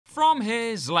From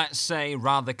his, let's say,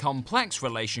 rather complex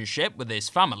relationship with his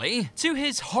family, to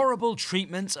his horrible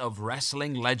treatment of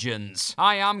wrestling legends.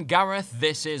 I am Gareth,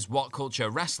 this is What Culture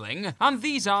Wrestling, and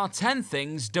these are 10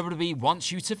 things WWE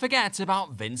wants you to forget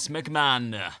about Vince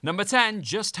McMahon. Number 10,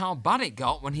 just how bad it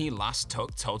got when he last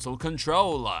took total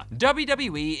control.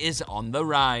 WWE is on the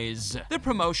rise. The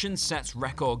promotion sets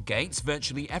record gates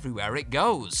virtually everywhere it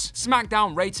goes.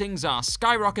 SmackDown ratings are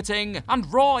skyrocketing,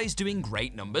 and Raw is doing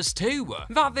great numbers too.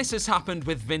 That this has happened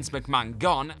with Vince McMahon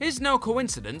gone is no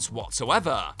coincidence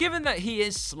whatsoever. Given that he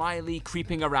is slyly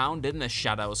creeping around in the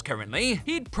shadows currently,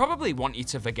 he'd probably want you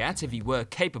to forget, if he were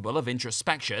capable of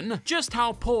introspection, just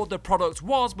how poor the product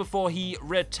was before he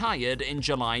retired in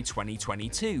July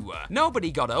 2022.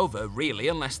 Nobody got over, really,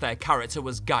 unless their character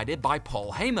was guided by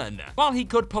Paul Heyman. While he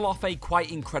could pull off a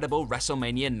quite incredible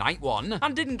WrestleMania Night 1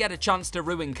 and didn't get a chance to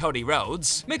ruin Cody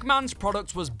Rhodes, McMahon's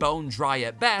product was bone dry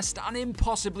at best and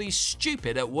impossibly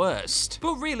stupid at worst.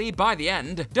 But really, by the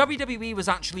end, WWE was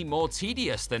actually more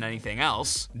tedious than anything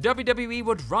else. WWE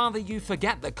would rather you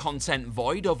forget the content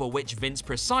void over which Vince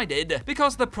presided,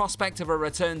 because the prospect of a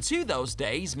return to those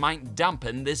days might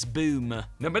dampen this boom.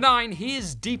 Number 9, he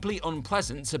is deeply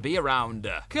unpleasant to be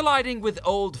around. Colliding with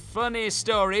old funny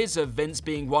stories of Vince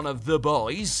being one of the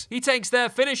boys, he takes their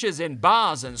finishes in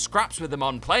bars and scraps with them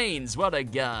on planes. What a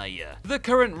guy. The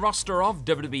current roster of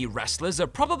WWE wrestlers are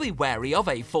probably wary of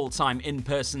a full-time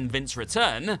in-person Vince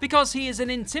return because he is an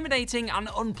intimidating and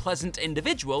unpleasant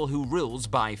individual who rules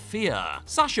by fear.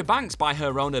 Sasha Banks, by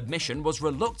her own admission, was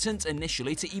reluctant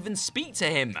initially to even speak to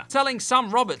him, telling Sam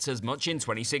Roberts as much in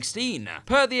 2016.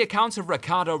 Per the account of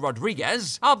Ricardo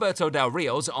Rodriguez, Alberto Del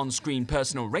Rio's on-screen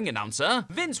personal ring announcer,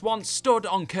 Vince once stood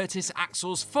on Curtis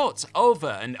Axel's foot over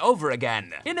and over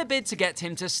again, in a bid to get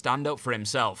him to stand up for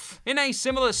himself. In a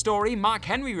similar story, Mark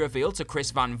Henry revealed to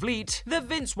Chris Van Vliet that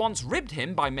Vince once ribbed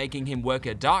him by making him work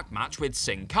a dark match with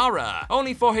Sin Cara,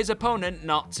 only for his opponent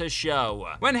not to show.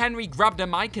 When Henry grabbed a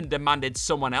mic and demanded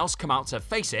someone else come out to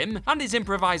face him, and his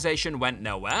improvisation went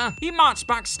nowhere, he marched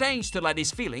backstage to let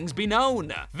his feelings be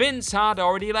known. Vince had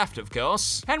already left, of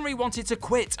course. Henry wanted to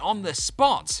quit on the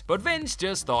spot, but Vince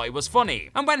just thought it was funny.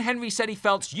 And when Henry said he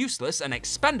felt useless and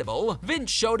expendable,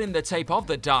 Vince showed him the tape of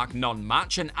the Dark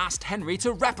non-match and asked Henry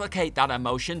to replicate that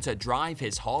emotion to drive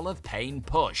his Hall of Pain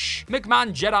push.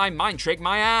 McMahon Jedi mind trick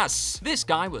my ass. This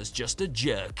guy was just a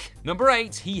jerk. Number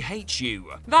 8, he hates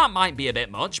you. That might be a bit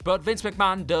much, but Vince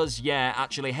McMahon does,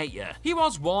 actually hate you. He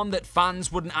was warned that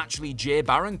fans wouldn't actually jeer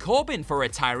Baron Corbin for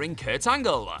retiring Kurt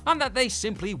Angle, and that they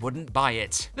simply wouldn't buy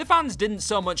it. The fans didn't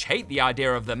so much hate the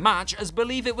idea of the match as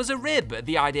believe it was a rib.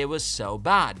 The idea was so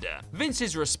bad.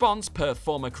 Vince's response, per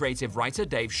former creative writer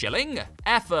Dave Schilling: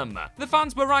 F 'em. The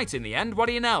fans were right in the end, what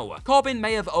do you know? Corbin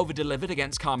may have over-delivered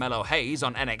against Carmelo Hayes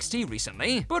on NXT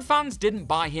recently, but fans didn't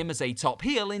buy him as a top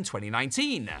heel in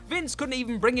 2019. Vince couldn't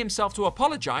even bring himself to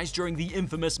apologize during the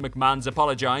infamous McMahon's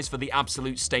Apologize for the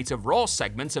Absolute State of Raw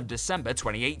segment of December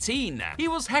 2018. He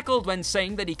was heckled when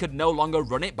saying that he could no longer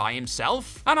run it by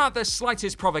himself, and at the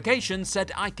slightest provocation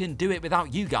said, "I can do it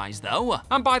without you guys though."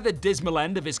 And by the dismal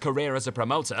end of his career as a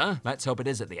promoter, let's hope it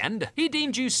is at the end, he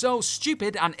deemed you so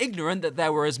stupid and ignorant that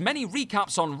there were as many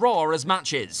recaps on Raw as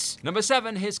matches. Number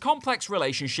 7, his complex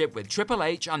relationship with Triple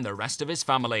H and the rest of his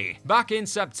family. Back in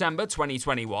September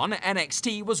 2021,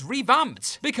 NXT was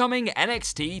revamped, becoming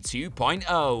NXT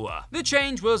 2.0. The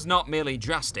change was not merely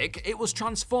drastic, it was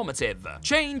transformative.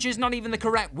 Change is not even the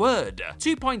correct word.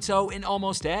 2.0 in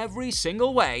almost every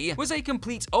single way was a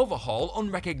complete overhaul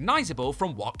unrecognizable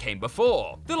from what came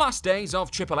before. The last days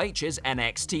of Triple H's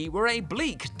NXT were a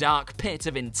bleak, dark pit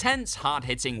of intense,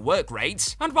 hard-hitting work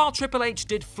rate, and while Triple H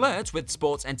did flirt with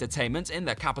sports entertainment in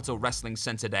the Capitol Wrestling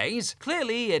Center days,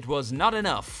 clearly it was not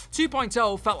enough.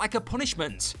 2.0 felt like a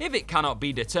punishment, if it cannot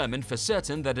be determined for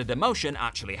certain that a demotion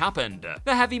actually happened.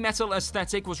 The heavy metal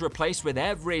aesthetic was replaced with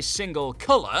every single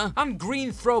color, and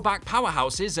green throwback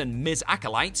powerhouses and Miz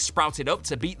acolytes sprouted up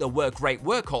to beat the work rate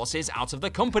workhorses out of the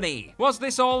company. Was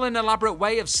this all an elaborate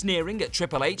way of sneering at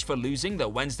Triple H for losing the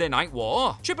Wednesday Night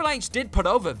War? Triple H did put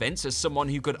over Vince as someone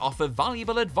who could offer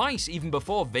valuable advice even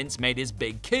before Vince made his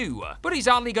big coup, but he's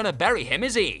hardly gonna bury him,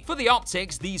 is he? For the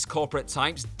optics, these corporate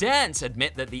types daren't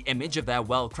admit that the image of their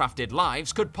well-crafted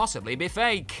lives could possibly be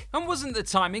fake. And wasn't the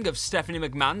timing of Stephanie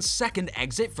McMahon's second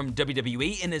exit from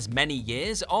WWE in as many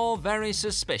years all very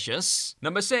suspicious?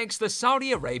 Number 6, the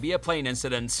Saudi Arabia plane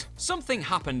incident. Something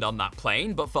happened on that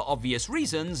plane, but for obvious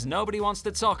reasons, nobody wants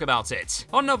to talk about it.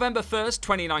 On November 1st,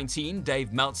 2019,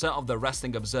 Dave Meltzer of the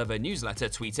Wrestling Observer newsletter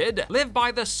tweeted, "Live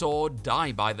by the sword,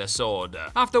 die by the sword,"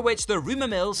 after which the rumor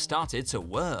mill started to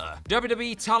whir.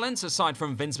 WWE talents aside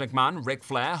from Vince McMahon, Ric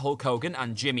Flair, Hulk Hogan,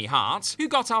 and Jimmy Hart, who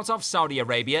got out out of Saudi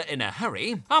Arabia in a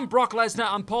hurry, and Brock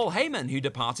Lesnar and Paul Heyman, who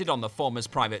departed on the former's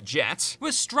private jet,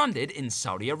 were stranded in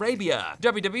Saudi Arabia.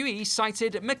 WWE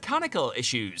cited mechanical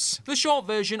issues. The short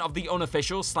version of the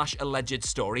unofficial/alleged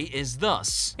story is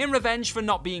thus: in revenge for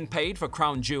not being paid for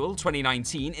Crown Jewel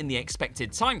 2019 in the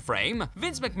expected time frame,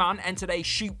 Vince McMahon entered a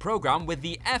shoot program with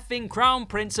the effing Crown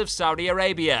Prince of Saudi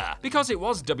Arabia. Because it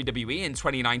was WWE in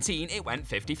 2019, it went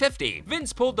 50-50.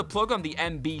 Vince pulled the plug on the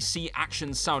NBC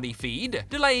Action Saudi feed,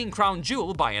 delaying Crown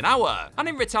Jewel by an hour, and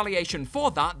in retaliation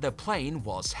for that, the plane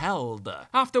was held.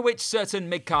 After which certain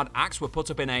mid-card acts were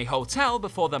put up in a hotel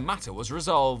before the matter was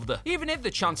resolved. Even if the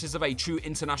chances of a true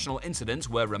international incident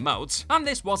were remote, and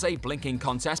this was a blinking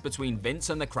contest between Vince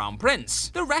and the Crown Prince,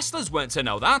 the wrestlers weren't to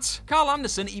know that. Carl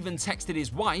Anderson even texted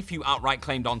his wife, who outright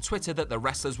claimed on Twitter that the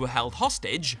wrestlers were held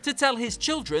hostage, to tell his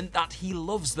children that he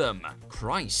loves them.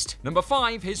 Christ. Number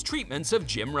 5, his treatment of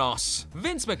Jim Ross.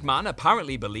 Vince McMahon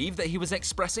apparently believed that he was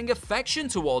expressing affection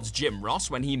towards Jim Ross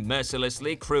when he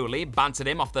mercilessly, cruelly bantered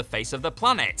him off the face of the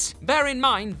planet. Bear in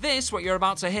mind, this, what you're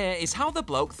about to hear, is how the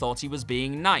bloke thought he was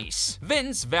being nice.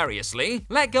 Vince, variously,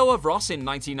 let go of Ross in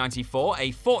 1994,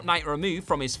 a fortnight removed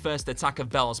from his first attack of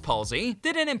Bell's palsy,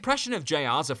 did an impression of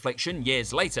JR's affliction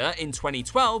years later in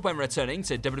 2012 when returning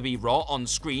to WWE Raw on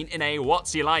screen in a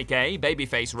what's he like, eh,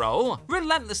 babyface role,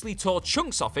 relentlessly tore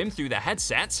chunks off him through the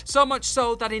headset, so much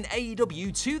so that in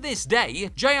AEW to this day,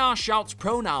 JR shouts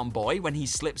pronoun boy when he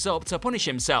slips up to punish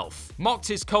himself, mocked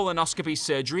his colonoscopy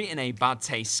surgery in a bad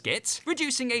taste skit,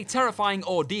 reducing a terrifying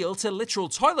ordeal to literal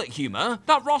toilet humor,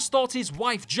 that Ross thought his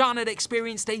wife Jan had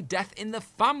experienced a death in the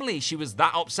family, she was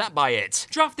that upset by it,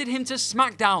 drafted him to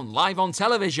SmackDown live on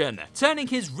television, turning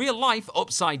his real life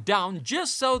upside down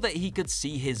just so that he could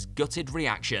see his gutted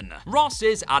reaction. Ross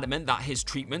is adamant that his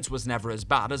treatment was never as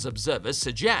bad as observers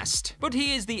suggest, but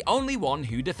he is the only one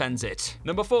who defends it.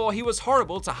 Number 4, he was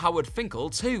horrible to Howard Finkel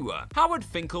too. Howard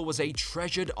Finkel was a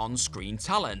treasured on-screen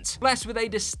talent, blessed with a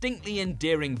distinctly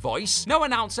endearing voice. No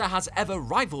announcer has ever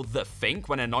rivaled the Fink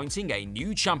when anointing a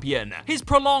new champion. His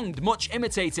prolonged, much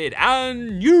imitated,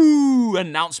 and new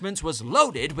announcement was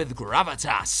loaded with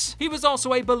gravitas. He was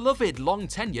also a beloved,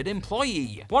 long-tenured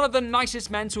employee. One of the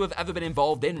nicest men to have ever been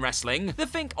involved in wrestling, the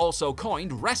Fink also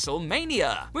coined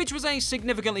WrestleMania, which was a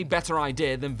significantly better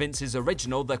idea than Vince's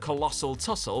original The Colossal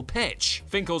Tussle pitch.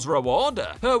 Finkel's reward?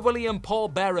 Per William Paul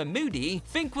Bearer Moody,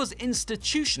 Fink was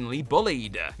institutionally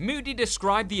bullied. Moody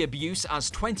described the abuse as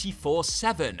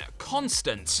 24/7,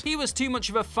 constant. He was too much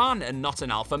of a fan and not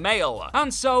an alpha male,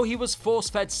 and so he was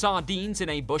force-fed sardines in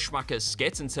a Bushwhackers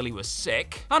skit until he was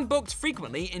sick, and booked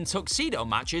frequently in tuxedo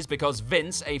matches because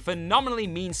Vince, a phenomenally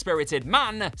mean-spirited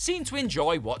man, seemed to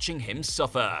enjoy watching him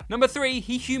suffer. Number 3,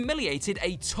 he humiliated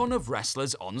a ton of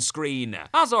wrestlers on screen.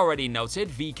 As already noted,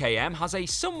 VKM has a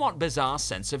somewhat bizarre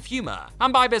sense of humor,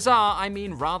 and by bizarre I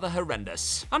mean rather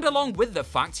horrendous. And along with the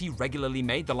fact he regularly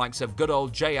made the likes of good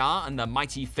old JR and the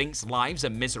mighty Fink's lives a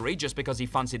misery just because he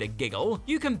fancied a giggle,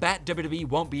 you can bet WWE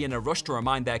won't be in a rush to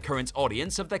remind their current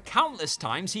audience of the countless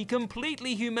times he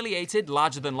completely humiliated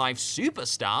larger-than-life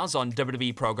superstars on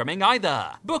WWE programming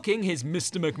either. Booking his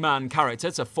Mr. McMahon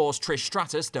character to force Trish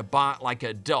Stratus to bark like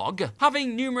a dog,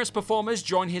 having numerous performers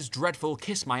join his dreadful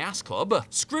Kiss My Ass Club,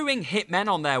 screwing hitmen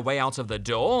on their way out of the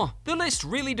door. The list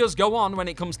really does go on when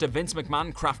it comes to Vince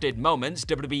McMahon crafted moments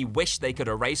WWE wish they could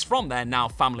erase from their now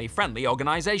family-friendly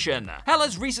organization. Hell,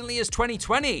 as recently as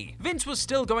 2020, Vince was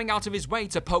still going out of his way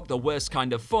to poke the worst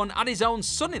kind of fun at his own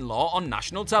son-in-law on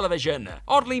national television,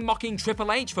 oddly mocking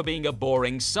Triple H for being a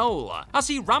boring soul, as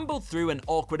he rambled through an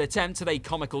awkward attempt at a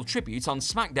comical tribute on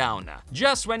SmackDown.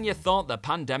 Just when you thought the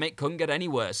pandemic couldn't get any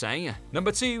worse, eh?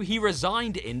 Number 2, he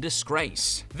resigned in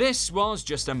disgrace. This was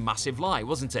just a massive lie,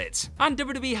 wasn't it? And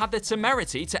WWE had the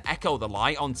temerity to echo the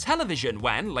lie on television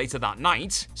when, later that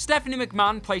night, Stephanie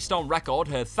McMahon placed on record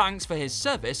her thanks for his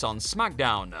service on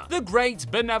SmackDown. The great,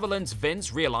 benevolent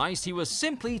Vince realized he was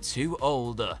simply too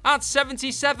old. At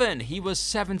 77, he was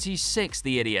 76,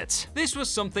 the idiot. This was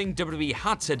something WWE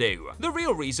had to do. The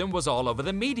real reason was all over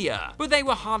the media, but they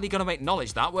were hardly going to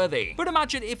acknowledge that, were they? But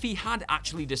imagine if he had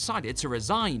actually decided to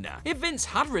resign. If Vince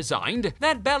had resigned,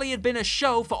 there'd barely had been a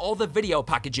show for all the video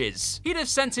packages. He'd have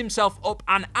sent himself up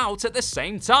and out at the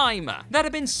same time. There'd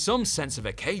have been some sense of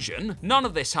occasion. None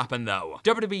of this happened though.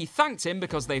 WWE thanked him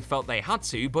because they felt they had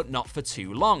to, but not for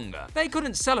too long. They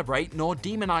couldn't celebrate nor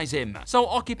demonize him, so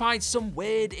occupied some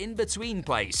weird in-between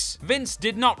place. Vince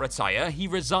did not retire, he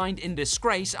resigned in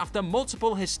disgrace after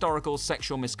multiple historical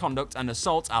sexual misconduct and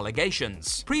assault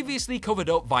allegations, previously covered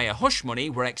up via hush money,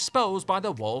 were exposed by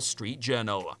the Wall Street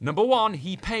Journal. Number 1,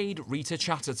 he paid Rita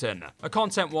Chatterton. A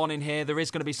content warning here, there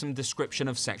is going to be some description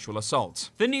of sexual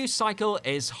assault. The news cycle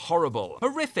is horrible.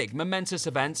 Horrific horrific, momentous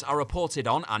events are reported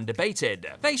on and debated.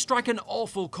 They strike an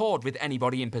awful chord with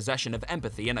anybody in possession of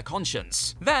empathy and a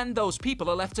conscience. Then those people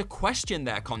are left to question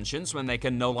their conscience when they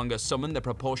can no longer summon the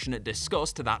proportionate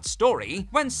disgust to that story,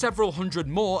 when several hundred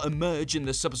more emerge in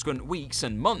the subsequent weeks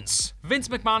and months. Vince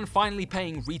McMahon finally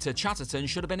paying Rita Chatterton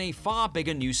should have been a far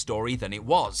bigger news story than it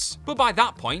was. But by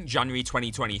that point, January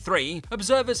 2023,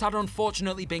 observers had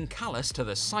unfortunately been callous to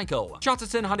the cycle.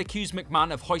 Chatterton had accused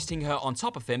McMahon of hoisting her on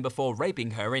top of him before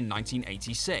raping her in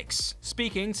 1986.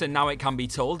 Speaking to Now It Can Be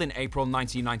Told in April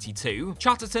 1992,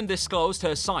 Chatterton disclosed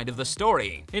her side of the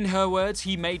story. In her words,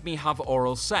 "He made me have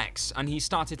oral sex, and he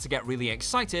started to get really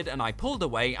excited and I pulled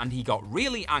away and he got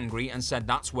really angry and said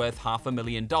that's worth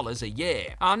 $500,000 a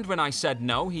year. And when I said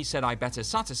no, he said I better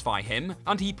satisfy him,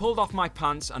 and he pulled off my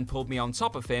pants and pulled me on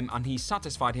top of him and he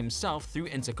satisfied himself through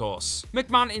intercourse."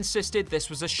 McMahon insisted this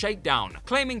was a shakedown,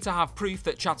 claiming to have proof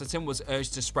that Chatterton was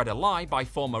urged to spread a lie by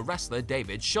former wrestler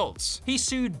David Schultz. He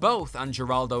sued both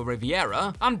Geraldo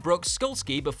Rivera and Brooke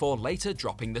Skulski before later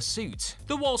dropping the suit.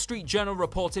 The Wall Street Journal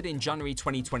reported in January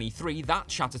 2023 that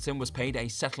Chatterton was paid a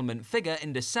settlement figure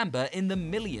in December in the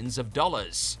millions of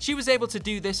dollars. She was able to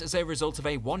do this as a result of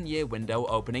a one-year window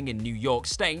opening in New York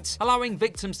State, allowing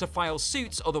victims to file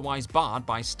suits otherwise barred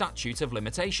by statute of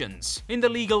limitations. In the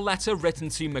legal letter written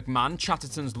to McMahon,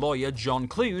 Chatterton's lawyer John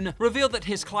Clune revealed that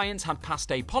his client had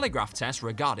passed a polygraph test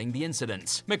regarding the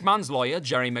incident. McMahon's lawyer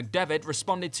Jerry McDevitt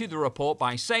responded to the report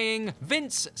by saying,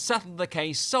 "Vince settled the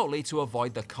case solely to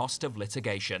avoid the cost of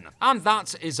litigation." And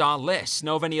that is our list.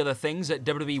 Know of any other things that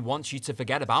WWE wants you to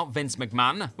forget about Vince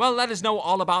McMahon? Well, let us know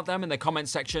all about them in the comment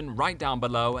section right down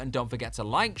below, and don't forget to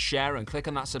like, share, and click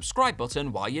on that subscribe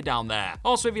button while you're down there.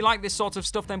 Also, if you like this sort of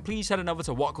stuff, then please head on over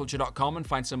to whatculture.com and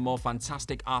find some more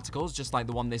fantastic articles just like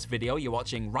the one this video you're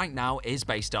watching right now is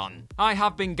based on. I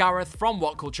have been Gareth from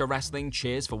What Culture Wrestling.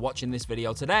 Cheers for watching this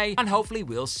video today, and hopefully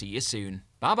we'll see you soon.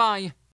 Bye bye.